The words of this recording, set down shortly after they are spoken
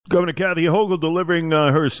Governor Kathy Hochul delivering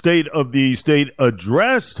her State of the State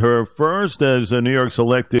address, her first as New York's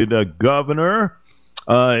elected governor.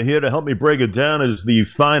 Here to help me break it down is the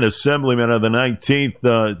fine assemblyman of the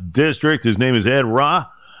 19th District. His name is Ed Rah.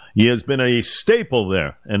 He has been a staple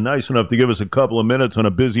there and nice enough to give us a couple of minutes on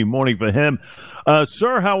a busy morning for him.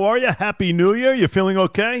 Sir, how are you? Happy New Year. You feeling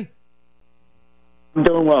okay? I'm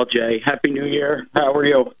doing well, Jay. Happy New Year. How are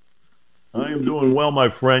you? I am doing well, my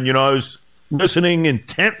friend. You know, I was listening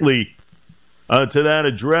intently to that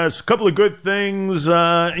address. A couple of good things.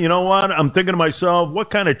 You know what? I'm thinking to myself, what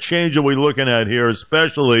kind of change are we looking at here,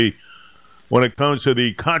 especially when it comes to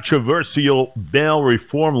the controversial bail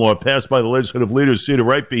reform law passed by the legislative leaders seated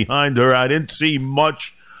right behind her? I didn't see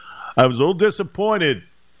much. I was a little disappointed,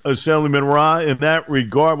 Assemblyman Rah, in that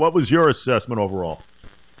regard. What was your assessment overall?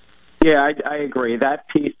 Yeah, I agree. That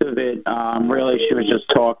piece of it, really, she was just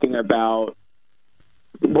talking about,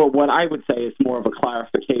 well, what I would say is more of a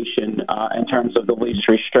clarification in terms of the least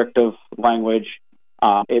restrictive language.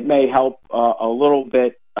 It may help a little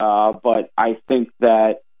bit, but I think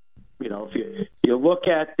that, you know, if you look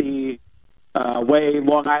at the way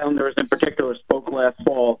Long Islanders in particular spoke last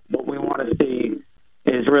fall, what we want to see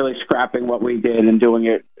is really scrapping what we did and doing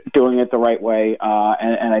it the right way.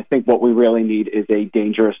 And I think what we really need is a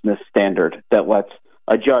dangerousness standard that lets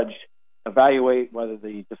a judge evaluate whether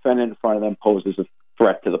the defendant in front of them poses a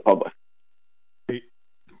threat to the public.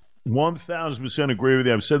 1,000% agree with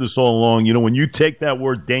you. I've said this all along. You know, when you take that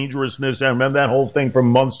word dangerousness, I remember that whole thing from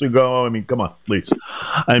months ago. I mean, come on, please.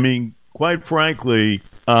 I mean, quite frankly,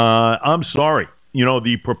 I'm sorry. You know,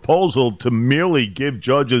 the proposal to merely give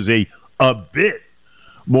judges a bit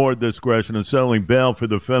more discretion in settling bail for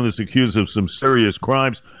defendants accused of some serious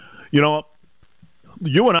crimes. You know,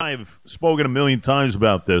 you and I have spoken a million times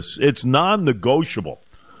about this. It's non-negotiable.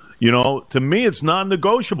 You know, to me, it's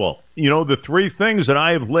non-negotiable. You know, the three things that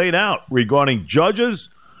I have laid out regarding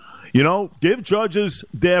judges, you know, give judges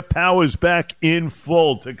their powers back in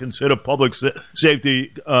full to consider public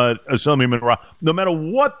safety, Assemblyman Rah, no matter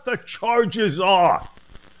what the charges are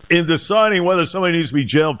in deciding whether somebody needs to be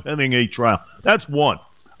jailed pending a trial. That's one.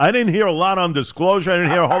 I didn't hear a lot on disclosure. I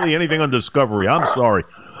didn't hear hardly anything on discovery. I'm sorry.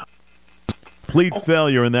 Complete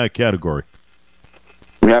failure in that category.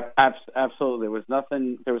 Yep, absolutely.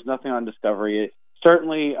 There was nothing on discovery.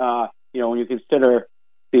 Certainly, you know, when you consider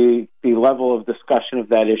the level of discussion of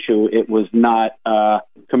that issue, it was not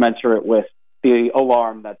commensurate with the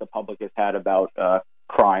alarm that the public has had about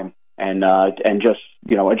crime and just,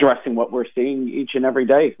 you know, addressing what we're seeing each and every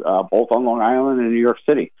day, both on Long Island and New York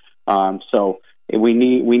City. So we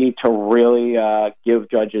need to really give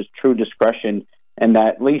judges true discretion, and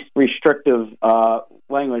that least restrictive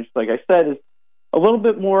language, like I said, is a little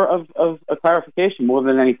bit more of a clarification more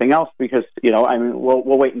than anything else, because, you know, I mean, we'll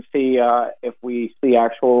wait and see if we see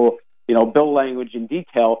actual, you know, bill language in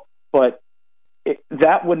detail, but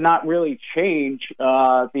that would not really change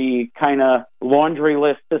the kind of laundry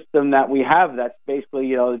list system that we have. That's basically,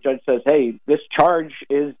 you know, the judge says, hey, this charge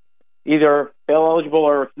is either bail eligible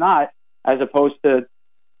or it's not, as opposed to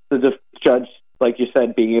the judge, like you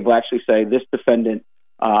said, being able to actually say this defendant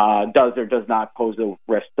does or does not pose a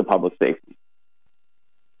risk to public safety.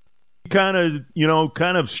 Kind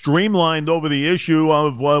of streamlined over the issue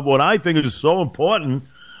of what I think is so important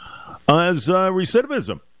as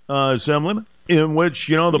recidivism, Assemblyman, in which,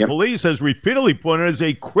 you know, the police has repeatedly pointed as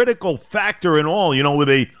a critical factor in all, you know, with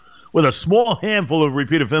a small handful of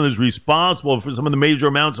repeat offenders responsible for some of the major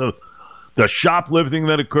amounts of the shoplifting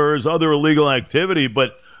that occurs, other illegal activity.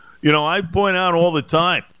 But, you know, I point out all the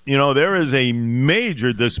time, you know, there is a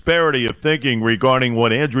major disparity of thinking regarding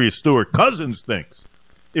what Andrea Stewart Cousins thinks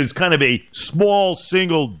is kind of a small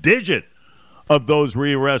single digit of those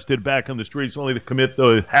rearrested back on the streets, only to commit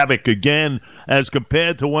the havoc again, as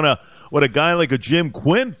compared to what a guy like a Jim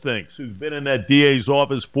Quinn thinks, who's been in that DA's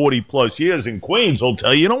office 40-plus years in Queens. He'll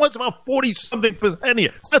tell you, you know what's about 40-something%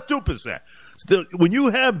 here. It's not 2%. Still, when you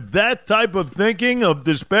have that type of thinking of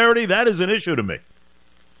disparity, that is an issue to me.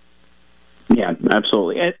 Yeah,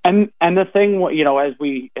 absolutely. And the thing, you know, as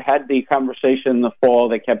we had the conversation in the fall,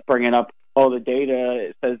 they kept bringing up, oh, the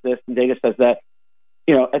data says this and data says that.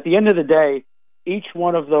 You know, at the end of the day, each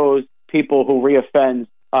one of those people who reoffends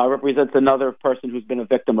represents another person who's been a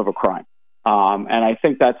victim of a crime. And I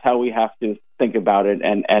think that's how we have to think about it,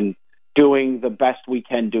 and doing the best we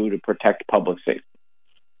can do to protect public safety.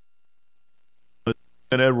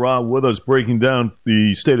 And Ed Rah with us breaking down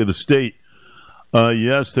the state of the state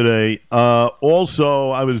yesterday. Also,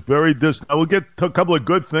 I was very I will get to a couple of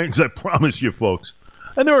good things, I promise you folks.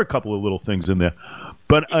 And there are a couple of little things in there.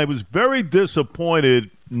 But I was very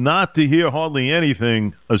disappointed not to hear hardly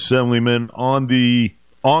anything, Assemblyman, on the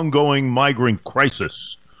ongoing migrant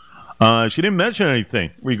crisis. She didn't mention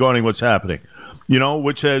anything regarding what's happening,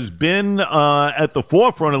 which has been at the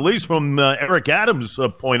forefront, at least from Eric Adams'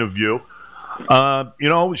 point of view.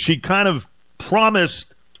 She kind of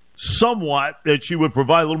promised somewhat that she would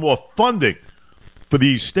provide a little more funding for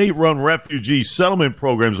these state-run refugee settlement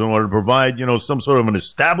programs in order to provide, some sort of an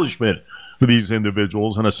establishment for these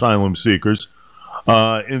individuals and asylum seekers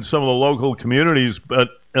in some of the local communities. But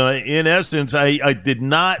in essence, I did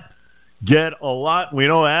not get a lot. We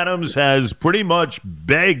know Adams has pretty much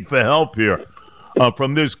begged for help here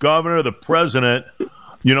from this governor, the president.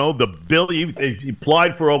 The bill, he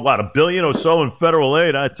applied for $1 billion or so in federal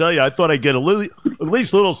aid. I tell you, I thought I'd get at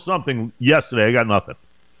least a little something yesterday. I got nothing.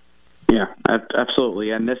 Yeah,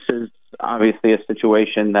 absolutely. And this is obviously a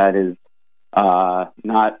situation that is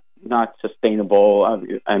not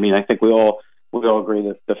sustainable. I mean, I think we all agree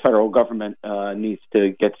that the federal government needs to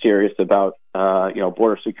get serious about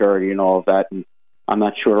border security and all of that. And I'm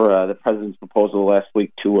not sure the president's proposal last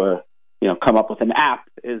week to come up with an app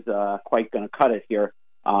is quite going to cut it here.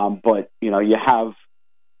 But you have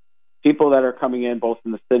people that are coming in both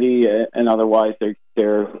in the city and otherwise.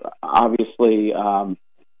 They're obviously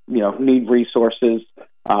need resources.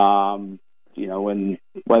 And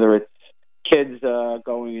whether it's kids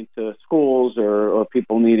going into schools or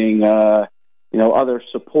people needing other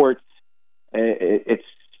supports, it's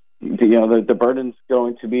the burden's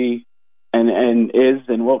going to be and is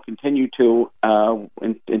and will continue to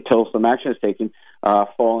until some action is taken,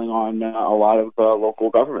 falling on a lot of local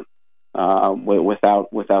government without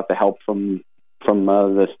the help from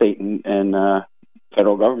the state and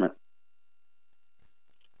federal government.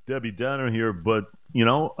 Debbie Downer here, but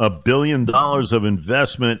 $1 billion of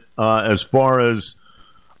investment as far as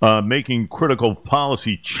making critical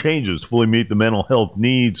policy changes fully meet the mental health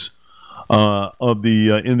needs of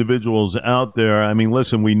the individuals out there. I mean,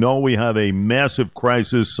 listen, we know we have a massive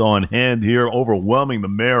crisis on hand here, overwhelming the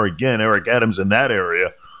mayor again, Eric Adams, in that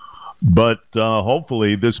area. But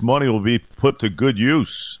hopefully this money will be put to good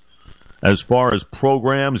use as far as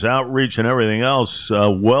programs, outreach, and everything else.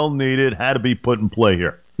 Well needed, had to be put in play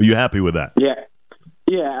here. Are you happy with that?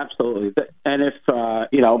 Yeah, absolutely. And if,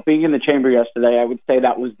 being in the chamber yesterday, I would say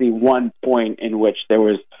that was the one point in which there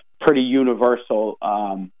was pretty universal,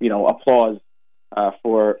 applause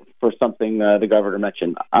for something the governor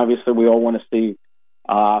mentioned. Obviously, we all want to see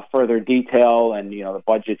further detail, and, the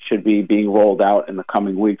budget should be being rolled out in the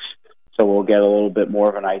coming weeks. So we'll get a little bit more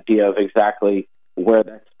of an idea of exactly where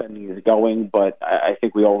that spending is going. But I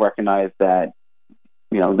think we all recognize that,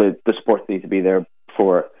 the sports need to be there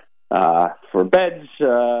for beds,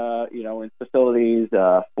 in facilities,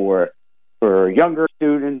 for younger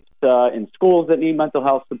students in schools that need mental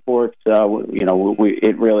health supports.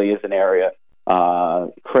 It really is an area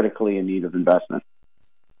critically in need of investment.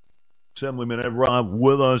 Assemblyman Ed Robb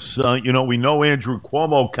with us. We know Andrew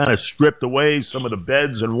Cuomo kind of stripped away some of the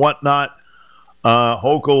beds and whatnot.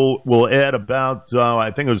 Hochul will add about,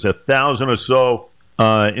 I think it was 1,000 or so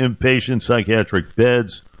inpatient psychiatric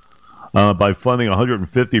beds by funding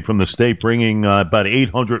 150 from the state, bringing about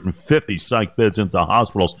 850 psych beds into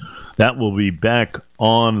hospitals. That will be back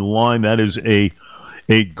online. That is a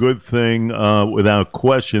good thing without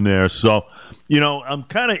question there. So, I'm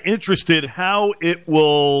kind of interested how it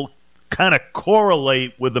will kind of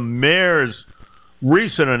correlate with the mayor's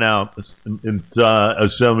recent announcement,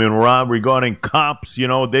 Assemblyman Robb, regarding cops.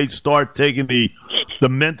 They start taking the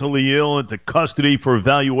mentally ill into custody for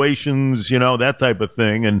evaluations, that type of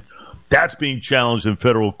thing. And that's being challenged in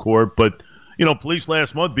federal court. But, police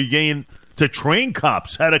last month began to train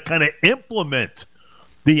cops how to kind of implement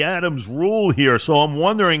the Adams rule here. So I'm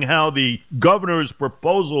wondering how the governor's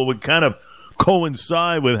proposal would kind of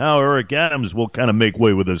coincide with how Eric Adams will kind of make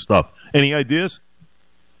way with this stuff. Any ideas?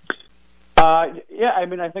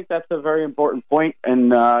 I think that's a very important point.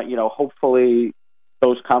 And, hopefully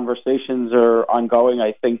those conversations are ongoing.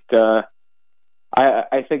 I think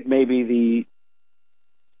maybe the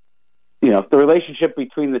relationship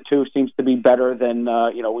between the two seems to be better than,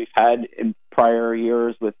 we've had in prior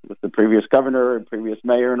years with the previous governor and previous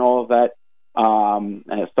mayor and all of that.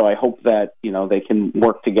 And so I hope that, they can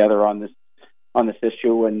work together on this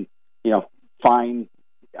issue and, find,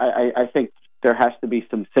 I think there has to be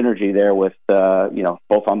some synergy there with,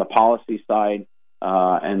 both on the policy side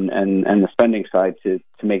and the spending side to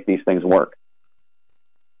make these things work.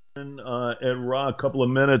 Ed Ra, a couple of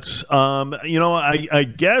minutes. I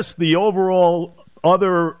guess the overall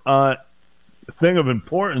other thing of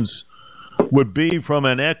importance would be from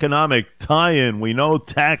an economic tie-in. We know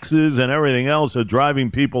taxes and everything else are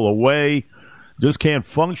driving people away. just can't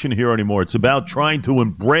function here anymore. It's about trying to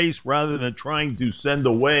embrace rather than trying to send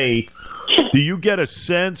away. Do you get a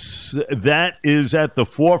sense that is at the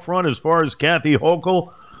forefront as far as Kathy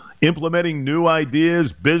Hochul implementing new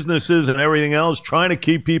ideas, businesses, and everything else, trying to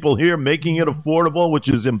keep people here, making it affordable, which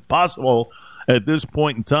is impossible at this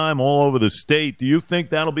point in time all over the state? Do you think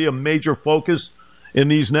that'll be a major focus in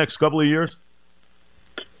these next couple of years?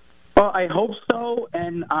 Well, I hope so,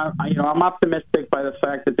 and I'm optimistic by the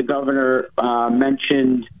fact that the governor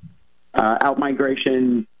mentioned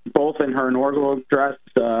out-migration both in her inaugural address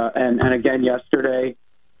and again yesterday.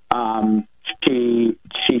 She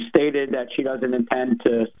stated that she doesn't intend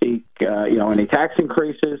to seek any tax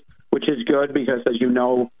increases, which is good because, as you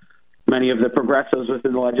know, many of the progressives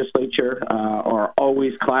within the legislature are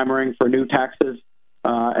always clamoring for new taxes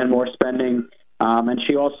and more spending. And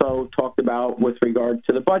she also talked about, with regard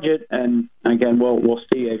to the budget, and again, we'll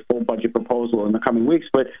see a full budget proposal in the coming weeks,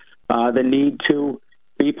 but the need to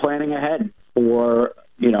be planning ahead for,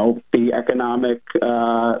 the economic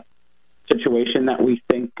situation that we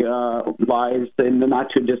think lies in the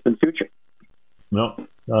not too distant future.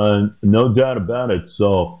 No doubt about it.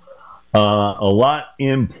 So a lot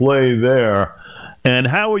in play there. And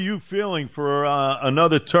how are you feeling for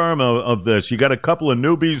another term of this? You got a couple of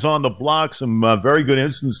newbies on the block, some very good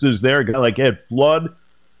instances there. A guy like Ed Flood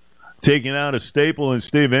taking out a staple in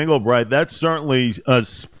Steve Englebright. That certainly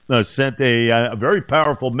sent a very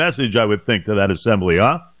powerful message, I would think, to that assembly,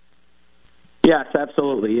 huh? Yes,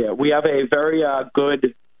 absolutely. Yeah. We have a very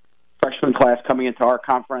good freshman class coming into our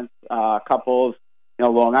conference. A couple of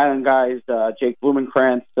Long Island guys. Jake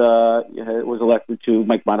Blumenkrantz was elected to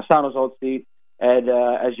Mike Montesano's old seat. Ed,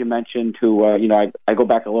 as you mentioned, who I go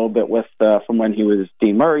back a little bit with from when he was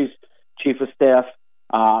Dean Murray's chief of staff.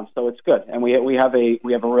 So it's good, and we have a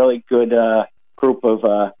really good group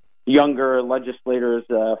of younger legislators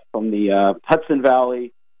from the Hudson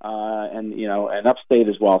Valley and upstate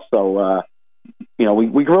as well. So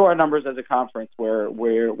we grew our numbers as a conference.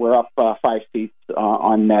 We're up 5 seats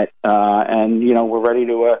on net, and we're ready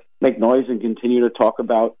to make noise and continue to talk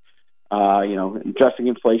about addressing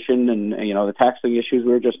inflation and, the taxing issues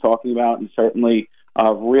we were just talking about, and certainly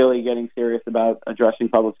really getting serious about addressing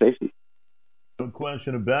public safety. No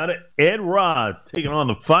question about it. Ed Rod taking on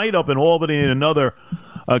the fight up in Albany in another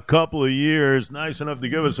couple of years. Nice enough to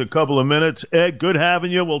give us a couple of minutes. Ed, good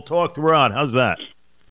having you. We'll talk throughout. How's that?